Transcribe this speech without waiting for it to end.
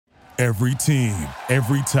Every team,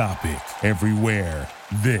 every topic, everywhere.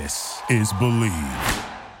 This is Believe.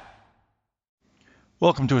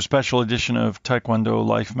 Welcome to a special edition of Taekwondo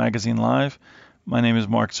Life Magazine Live. My name is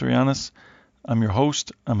Mark Sirianis. I'm your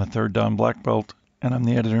host. I'm a third Dan black belt, and I'm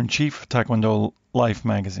the editor-in-chief of Taekwondo Life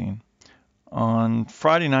Magazine. On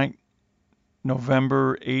Friday night,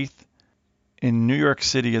 November 8th, in New York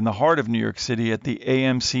City, in the heart of New York City, at the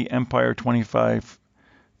AMC Empire 25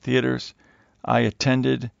 theaters, I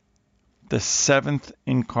attended the 7th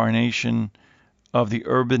incarnation of the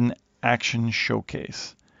Urban Action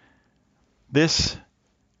Showcase. This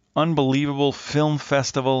unbelievable film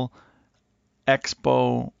festival,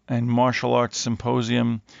 expo, and martial arts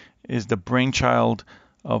symposium is the brainchild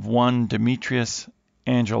of one Demetrius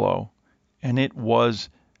Angelo, and it was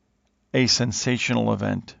a sensational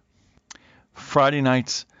event. Friday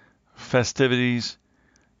night's festivities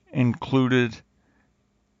included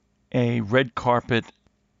a red carpet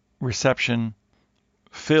reception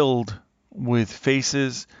filled with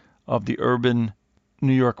faces of the urban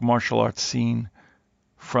New York martial arts scene,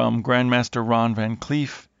 from Grandmaster Ron Van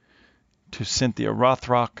Clief to Cynthia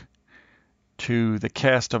Rothrock to the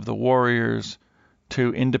cast of The Warriors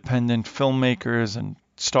to independent filmmakers and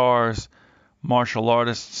stars, martial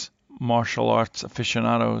artists, martial arts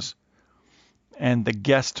aficionados, and the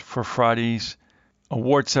guest for Friday's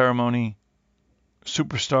award ceremony,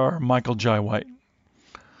 superstar Michael Jai White.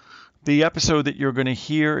 The episode that you're going to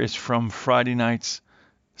hear is from Friday night's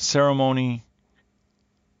ceremony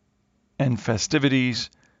and festivities,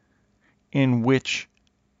 in which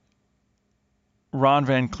Ron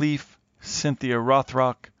Van Clief, Cynthia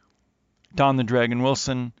Rothrock, Don the Dragon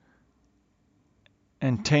Wilson,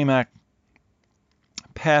 and Taimak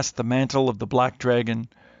passed the mantle of the Black Dragon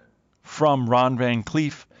from Ron Van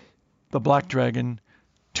Clief, the Black Dragon,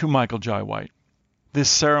 to Michael Jai White. This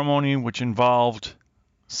ceremony, which involved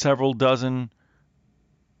several dozen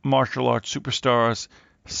martial arts superstars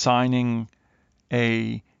signing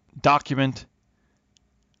a document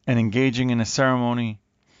and engaging in a ceremony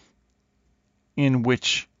in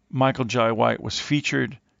which Michael Jai White was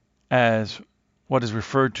featured as what is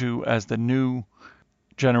referred to as the new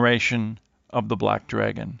generation of the Black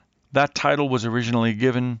Dragon. That title was originally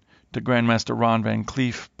given to Grandmaster Ron Van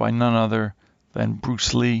Clief by none other than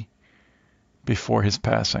Bruce Lee before his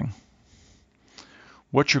passing.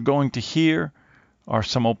 What you're going to hear are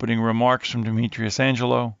some opening remarks from Demetrius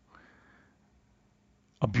Angelo,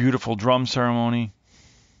 a beautiful drum ceremony,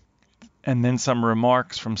 and then some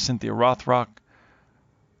remarks from Cynthia Rothrock,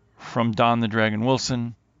 from Don the Dragon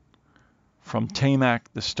Wilson, from Taimak,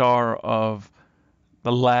 the star of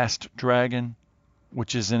The Last Dragon,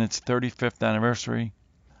 which is in its 35th anniversary,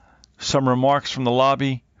 some remarks from the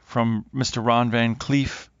lobby from Mr. Ron Van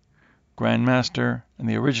Clief, Grandmaster and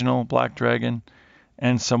the original Black Dragon,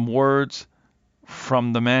 and some words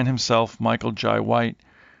from the man himself, Michael Jai White,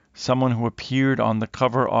 someone who appeared on the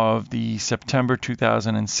cover of the September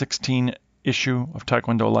 2016 issue of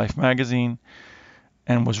Taekwondo Life magazine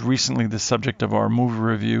and was recently the subject of our movie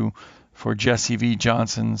review for Jesse V.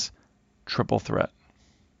 Johnson's Triple Threat.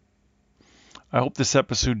 I hope this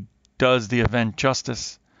episode does the event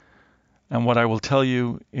justice, and what I will tell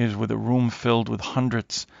you is, with a room filled with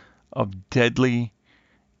hundreds of deadly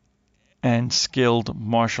and skilled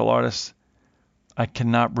martial artists, I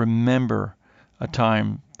cannot remember a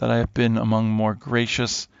time that I have been among more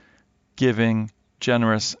gracious, giving,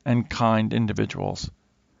 generous, and kind individuals.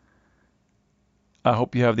 I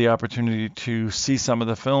hope you have the opportunity to see some of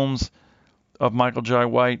the films of Michael Jai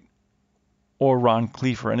White or Ron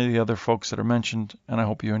Clief or any of the other folks that are mentioned, and I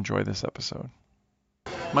hope you enjoy this episode.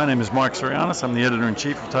 My name is Mark Sirianis. I'm the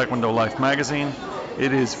editor-in-chief of Taekwondo Life magazine.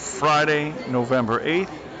 It is Friday, November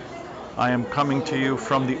 8th. I am coming to you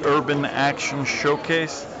from the Urban Action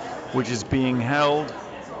Showcase, which is being held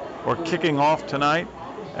or kicking off tonight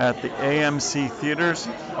at the AMC Theaters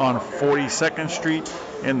on 42nd Street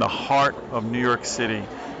in the heart of New York City.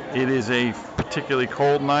 It is a particularly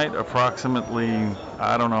cold night, approximately,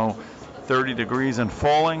 30 degrees and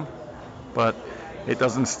falling, but it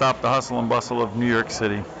doesn't stop the hustle and bustle of New York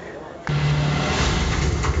City.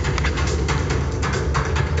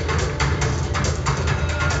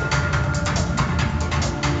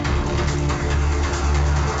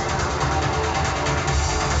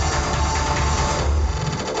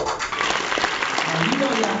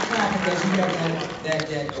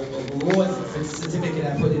 That award certificate I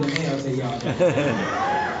put in the mail to y'all.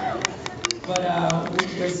 But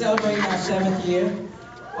we're celebrating our 7th year.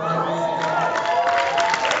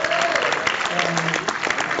 And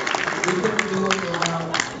we couldn't do it without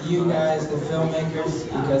you guys, the filmmakers,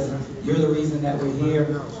 because you're the reason that we're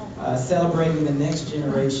here. celebrating the next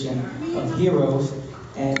generation of heroes.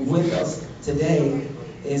 And with us today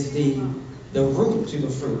is the root to the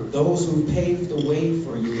fruit. Those who paved the way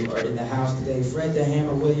for you are in the house today. Fred the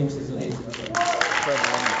Hammer Williams is ladies and gentlemen.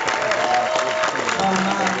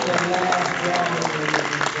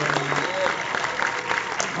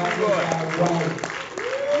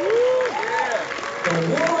 The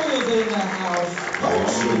Warriors in the house,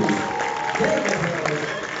 coaches, David Harris,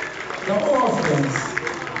 the Orphans,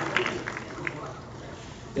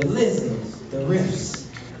 the Lizards, the Riffs.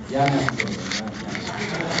 Y'all know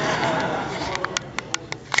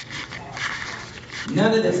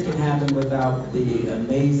none of this can happen without the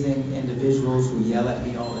amazing individuals who yell at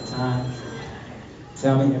me all the time,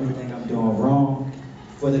 tell me everything I'm doing wrong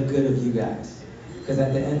for the good of you guys. Because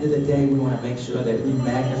at the end of the day, we want to make sure that we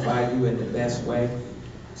magnify you in the best way.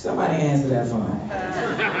 Somebody answer that phone.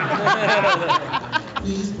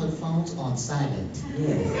 Please put phones on silent.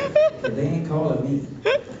 Yeah, because they ain't calling me.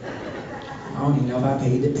 I don't even know if I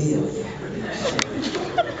paid the bill yet.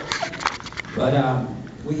 But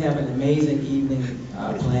we have an amazing evening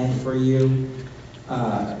planned for you.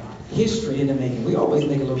 History in the making. We always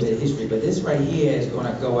make a little bit of history, but this right here is going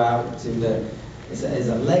to go out to the, is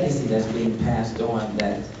a legacy that's being passed on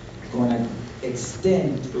that's going to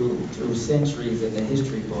extend through centuries in the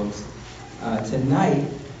history books. Tonight,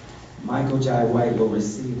 Michael Jai White will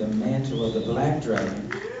receive the mantle of the Black Dragon.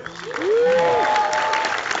 The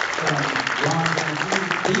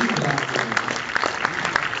Black Dragon.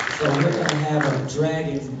 So we're going to have a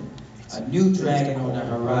dragon, a new dragon on the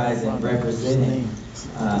horizon representing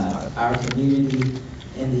our community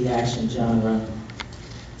in the action genre.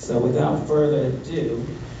 So without further ado,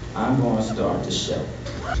 I'm going to start the show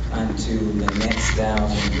unto the next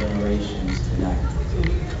 1,000 generations tonight.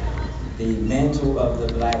 The mantle of the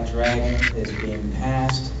Black Dragon is being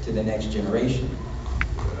passed to the next generation.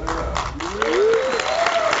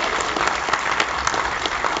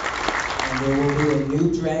 And there will be a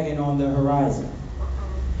new dragon on the horizon.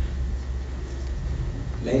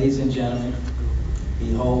 Ladies and gentlemen,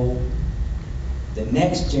 behold the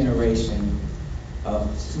next generation of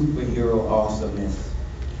superhero awesomeness.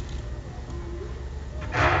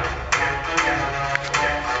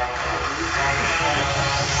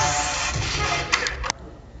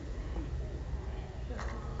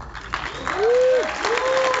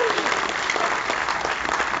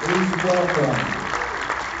 Please welcome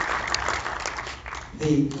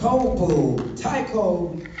the Kobu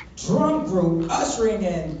Taiko drum group ushering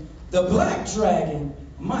in the Black Dragon,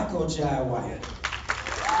 Michael Jai White.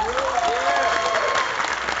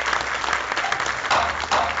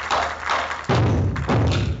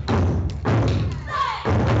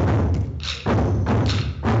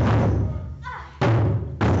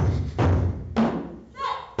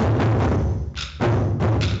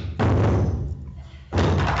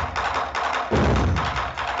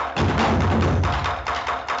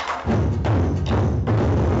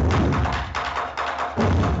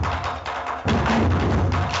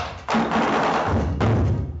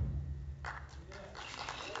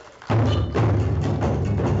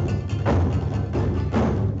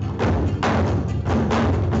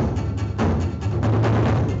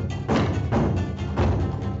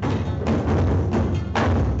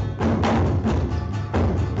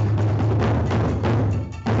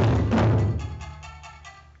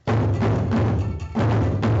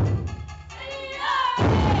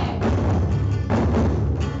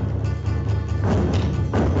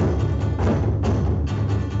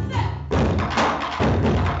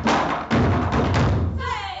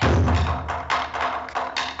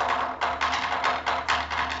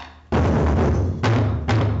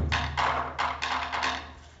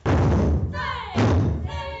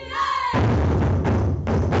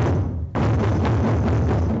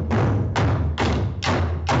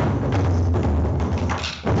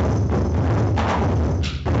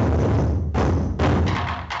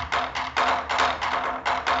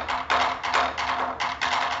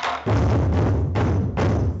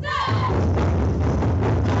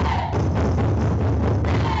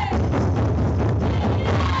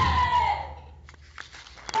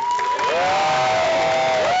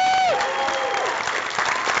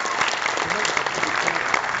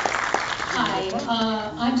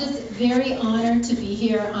 I'm just very honored to be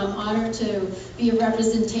here. I'm honored to be a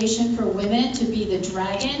representation for women, to be the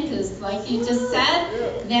dragon, because like you just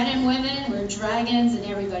said, men and women, we're dragons and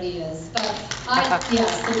everybody is. But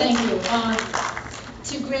yes, so thank you.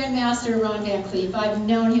 To Grandmaster Ron Van Cleef, I've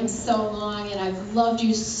known him so long and I've loved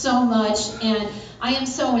you so much, and I am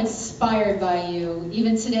so inspired by you.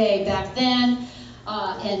 Even today, back then,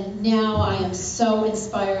 And now I am so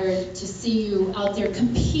inspired to see you out there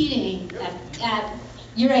competing at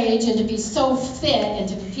your age and to be so fit and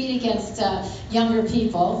to compete against younger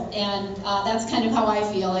people. And that's kind of how I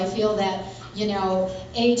feel. I feel that, you know,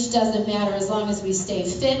 age doesn't matter as long as we stay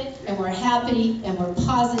fit and we're happy and we're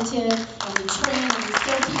positive and we train and we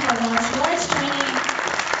still keep our martial arts training.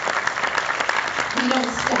 We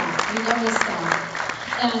don't stop. We never stop.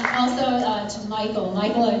 And also to Michael.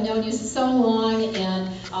 Michael, I've known you so long, and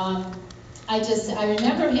I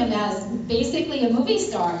remember him as basically a movie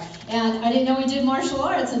star. And I didn't know he did martial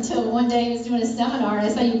arts until one day he was doing a seminar and I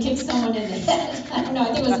saw you kick someone in the head. I don't know,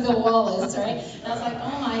 I think it was Bill Wallace, right? And I was like,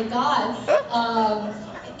 oh my God.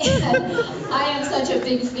 And I am such a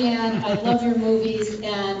big fan. I love your movies,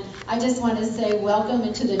 and I just want to say welcome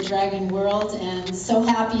into the Dragon world, and so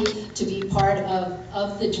happy to be part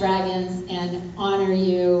of the Dragons and honor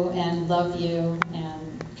you and love you,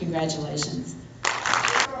 and congratulations.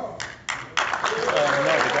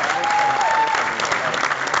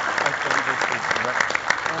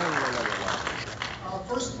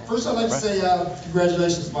 First I'd like to say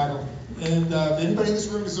congratulations, Michael. And anybody in this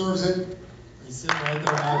room deserves it. He's sitting right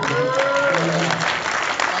there.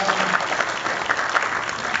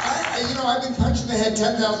 I've been punched in the head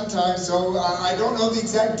 10,000 times, so I don't know the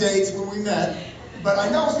exact dates when we met, but I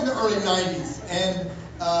know it was in the early 90s. And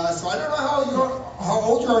so I don't know how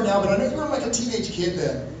old you are now, but I know you were like a teenage kid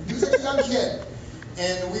then. You was like a young kid.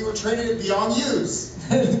 And we were training at Beyond Use.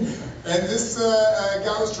 And this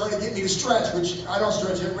guy was trying to get me to stretch, which I don't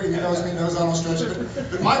stretch. Everybody who knows me knows I don't stretch.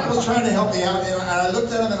 But Michael was trying to help me out, and I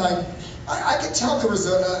looked at him, and I could tell there was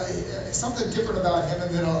something different about him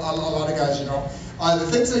than a lot of guys, you know. The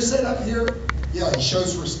things they said up here, yeah, he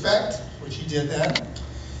shows respect, which he did then,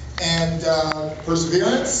 and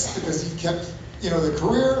perseverance, because he kept, the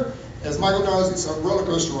career. As Michael knows, it's a roller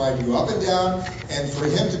coaster ride. You go up and down, and for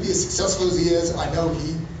him to be as successful as he is, I know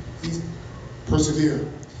he's persevered.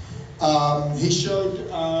 He showed,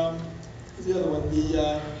 what's the other one?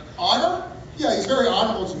 The honor? Yeah, he's very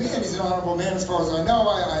honorable to me, and he's an honorable man as far as I know.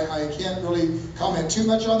 I can't really comment too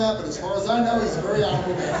much on that, but as far as I know, he's a very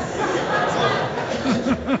honorable man.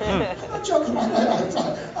 I'm not joking. I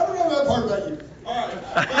don't know that part about you. All right.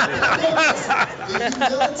 The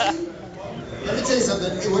humility. Let me tell you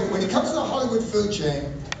something. When it comes to the Hollywood food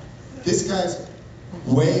chain, this guy's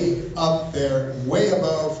way up there, way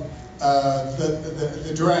above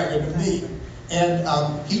the Dragon, me. And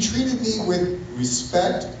he treated me with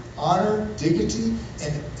respect, honor, dignity,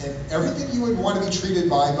 and everything you would want to be treated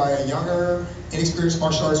by a younger, inexperienced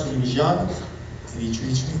martial artist when he was young. And he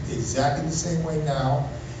treats me exactly the same way now.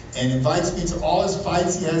 And invites me to all his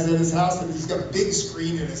fights he has at his house, and he's got a big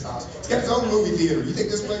screen in his house. He's got his own movie theater. You think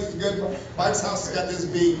this place is good? Mike's house has got this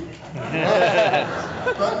big.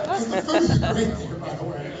 But the food is great there, by the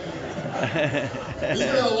way. He's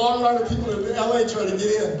got a long line of people in LA trying to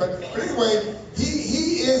get in. But anyway,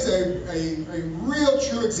 he is a real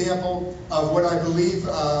true example of what I believe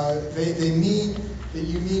they mean, that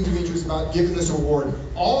you mean, Demetrius, about giving this award.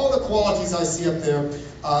 All the qualities I see up there,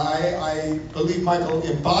 I believe Michael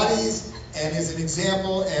embodies and is an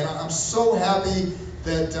example, and I'm so happy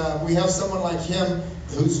that we have someone like him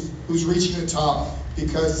who's reaching the top,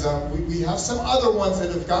 because we have some other ones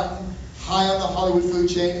that have gotten high on the Hollywood food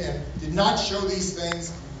chain and did not show these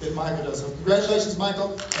things that Michael does. So congratulations,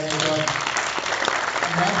 Michael, and I'm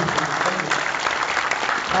happy for you. Thank you.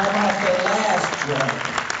 How about the last dragon?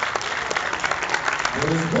 There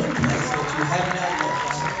is one place that you have not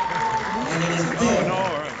looked, and it is there,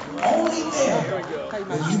 only there,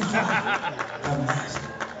 where you find a master.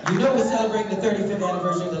 You know we're celebrating the 35th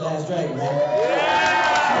anniversary of The Last Dragon, right? Yeah.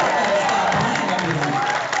 So I gotta stop playing up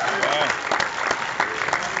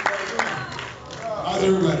here. How's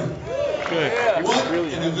everybody? Good. What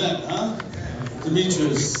an event, huh?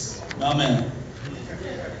 Demetrius, my man.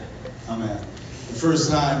 My man. The first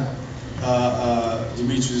time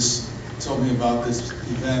Demetrius told me about this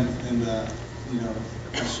event, and I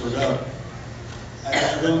showed up. I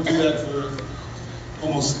don't do that for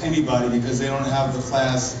almost anybody, because they don't have the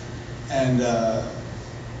class and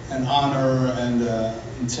honor and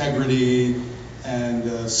integrity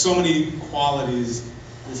and so many qualities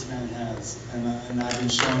this man has, and I've been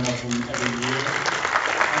showing up for him every year.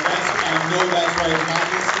 And I know that's right,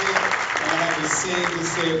 obviously, and I have the same to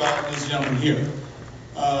say about this gentleman here.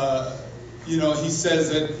 He says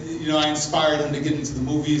that, I inspired him to get into the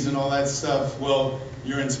movies and all that stuff. Well,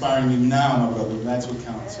 you're inspiring me now, my brother, and that's what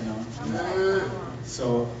counts,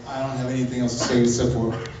 So I don't have anything else to say except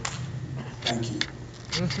for thank you.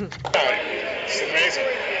 It's amazing.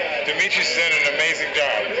 Demetrius has done an amazing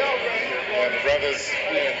job. And the brothers,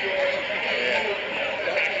 yeah.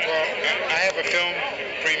 I have a film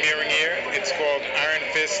premiering here. It's called Iron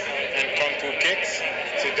Fist and Kung Fu Kicks.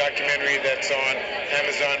 It's a documentary that's on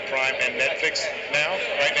Amazon Prime and Netflix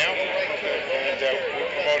right now. And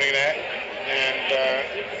we're promoting that.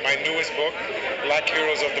 And my newest book, Black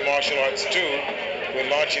Heroes of the Martial Arts 2, we're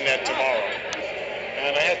launching that tomorrow.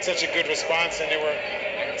 And I had such a good response, and there were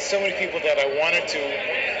so many people that I wanted to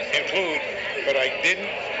include, but I didn't.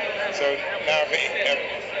 So now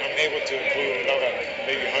I'm able to include another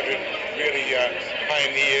maybe 100 really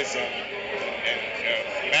pioneers and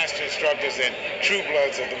master instructors and true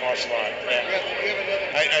bloods of the martial art.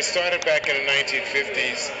 I started back in the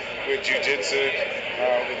 1950s with jiu-jitsu,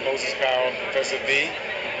 with Moses Powell, Professor V,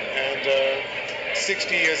 and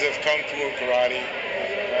 60 years of Kung Fu and karate,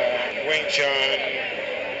 Wing Chun,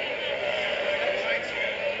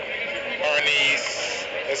 Arnis,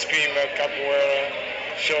 Eskrima, Capoeira,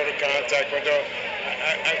 Shotokan, Taekwondo.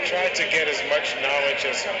 I've tried to get as much knowledge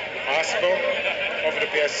as possible over the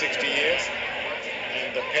past 60 years.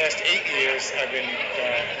 And the past 8 years, I've been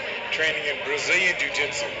training in Brazilian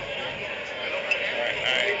Jiu-Jitsu.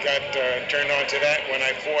 I got turned on to that when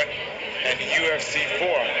I fought at UFC 4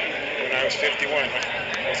 when I was 51.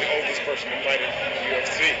 I was the oldest person to fight in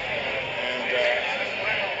UFC. And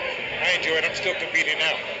I enjoy it. I'm still competing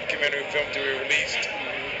now. Documentary film to be released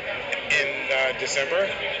in December.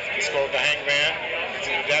 It's called The Hangman. It's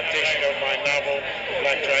an adaptation of my novel,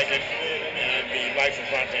 Black Dragon, and the life of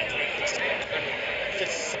Ron Van Vliet.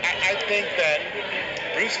 I think that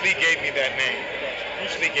Bruce Lee gave me that name.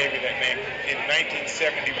 Bruce Lee gave me that name in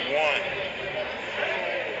 1971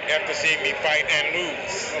 after seeing me fight and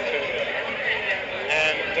lose.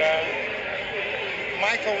 And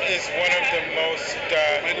Michael is one of the most,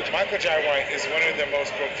 Michael Jai White is one of the most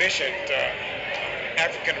proficient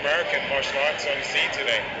African-American martial arts on the scene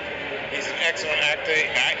today. He's an excellent actor.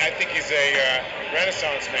 I think he's a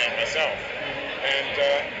Renaissance man myself.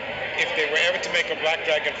 And if they were ever to make a Black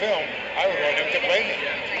Dragon film, I would want him to play me,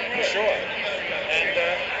 for sure. And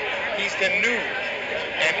he's the new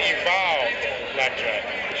and evolved Black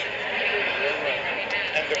Dragon.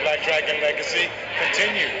 And the Black Dragon legacy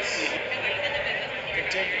continues.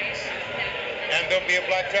 And there'll be a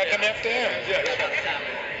Black Dragon after him.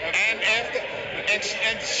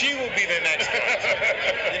 And she will be the next one.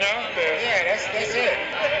 You know? Yeah, that's it.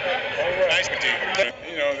 All right. Nice to you.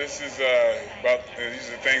 You know, this is about these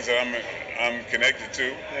are things that I'm connected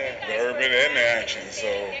to, the urban and the action. So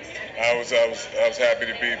I was happy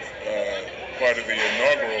to be part of the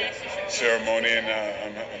inaugural ceremony, and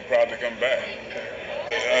I'm proud to come back.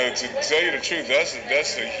 To tell you the truth,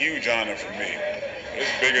 that's a huge honor for me.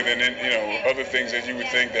 It's bigger than other things that you would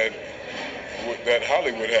think that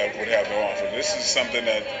Hollywood would have to offer. This is something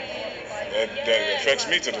that affects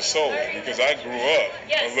me to the soul, because I grew up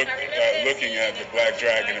looking at the Black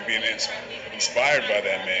Dragon and being inspired by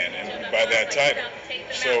that man and by that title.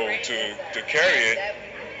 So to carry it,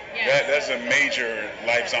 that's a major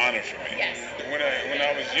life's honor for me. When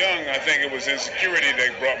I was young, I think it was insecurity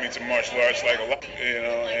that brought me to martial arts, like a lot,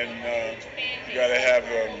 and you got to have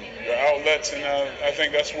your outlets, and I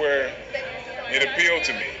think that's where it appealed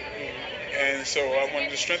to me. And so I wanted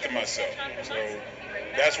to strengthen myself. So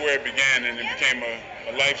that's where it began, and it became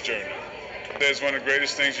a life journey. It's one of the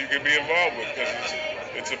greatest things you could be involved with, because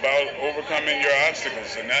it's about overcoming your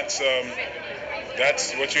obstacles, and that's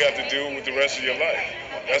what you have to do with the rest of your life.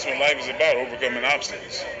 That's what life is about, overcoming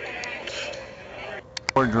obstacles.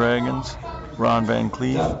 4 Dragons, Ron Van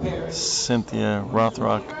Cleef, Cynthia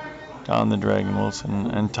Rothrock, Don the Dragon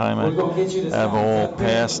Wilson, and Timac have all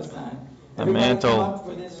passed the mantle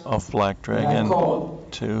of Black Dragon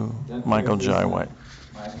to Michael Jai White.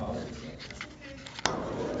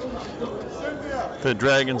 The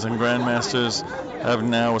Dragons and Grandmasters have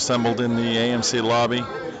now assembled in the AMC lobby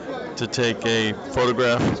to take a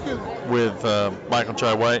photograph with Michael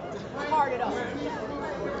Jai White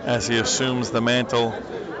as he assumes the mantle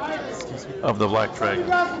of the Black Dragon.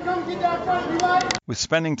 With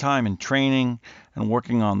spending time in training and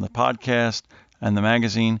working on the podcast and the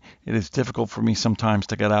magazine, it is difficult for me sometimes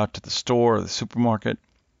to get out to the store or the supermarket.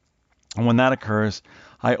 And when that occurs,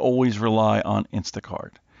 I always rely on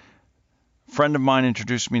Instacart. A friend of mine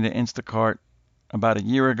introduced me to Instacart about a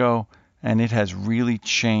year ago, and it has really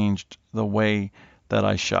changed the way that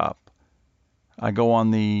I shop. I go on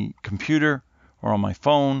the computer or on my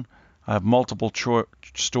phone. I have multiple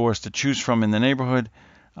stores to choose from in the neighborhood.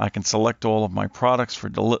 I can select all of my products for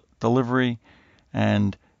delivery,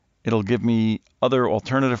 and it'll give me other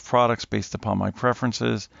alternative products based upon my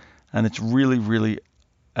preferences, and it's really, really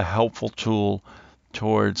a helpful tool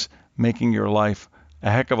towards making your life a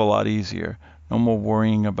heck of a lot easier, No more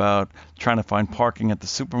worrying about trying to find parking at the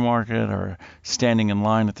supermarket or standing in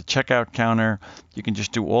line at the checkout counter. You can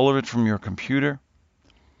just do all of it from your computer.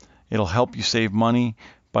 It'll help you save money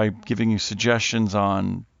by giving you suggestions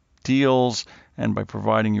on deals and by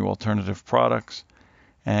providing you alternative products.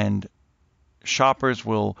 And shoppers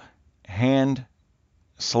will hand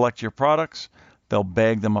select your products. They'll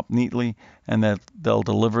bag them up neatly, and they'll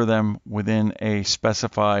deliver them within a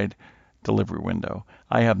specified delivery window.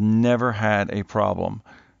 I have never had a problem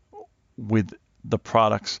with the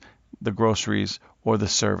products, the groceries, or the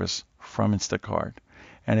service from Instacart.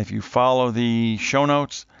 And if you follow the show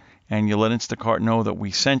notes and you let Instacart know that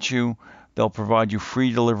we sent you, they'll provide you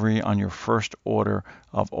free delivery on your first order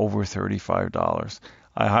of over $35.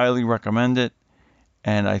 I highly recommend it,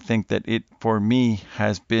 and I think that it, for me,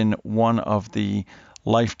 has been one of the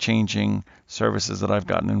life-changing services that I've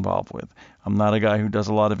gotten involved with. I'm not a guy who does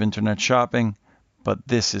a lot of internet shopping, but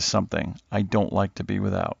this is something I don't like to be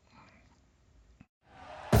without.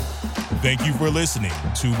 Thank you for listening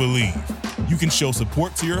to Believe. You can show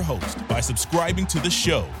support to your host by subscribing to the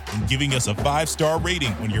show and giving us a 5-star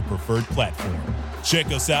rating on your preferred platform. Check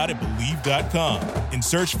us out at Believe.com and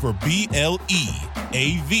search for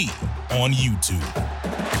BLEAV on YouTube.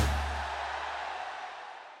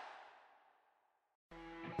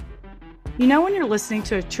 You know when you're listening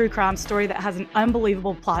to a true crime story that has an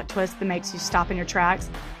unbelievable plot twist that makes you stop in your tracks?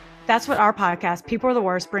 That's what our podcast, People Are the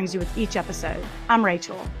Worst, brings you with each episode. I'm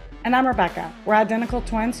Rachel. And I'm Rebecca. We're identical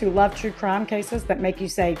twins who love true crime cases that make you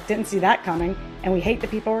say, didn't see that coming, and we hate the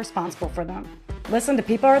people responsible for them. Listen to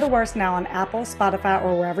People Are the Worst now on Apple, Spotify,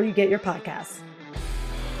 or wherever you get your podcasts.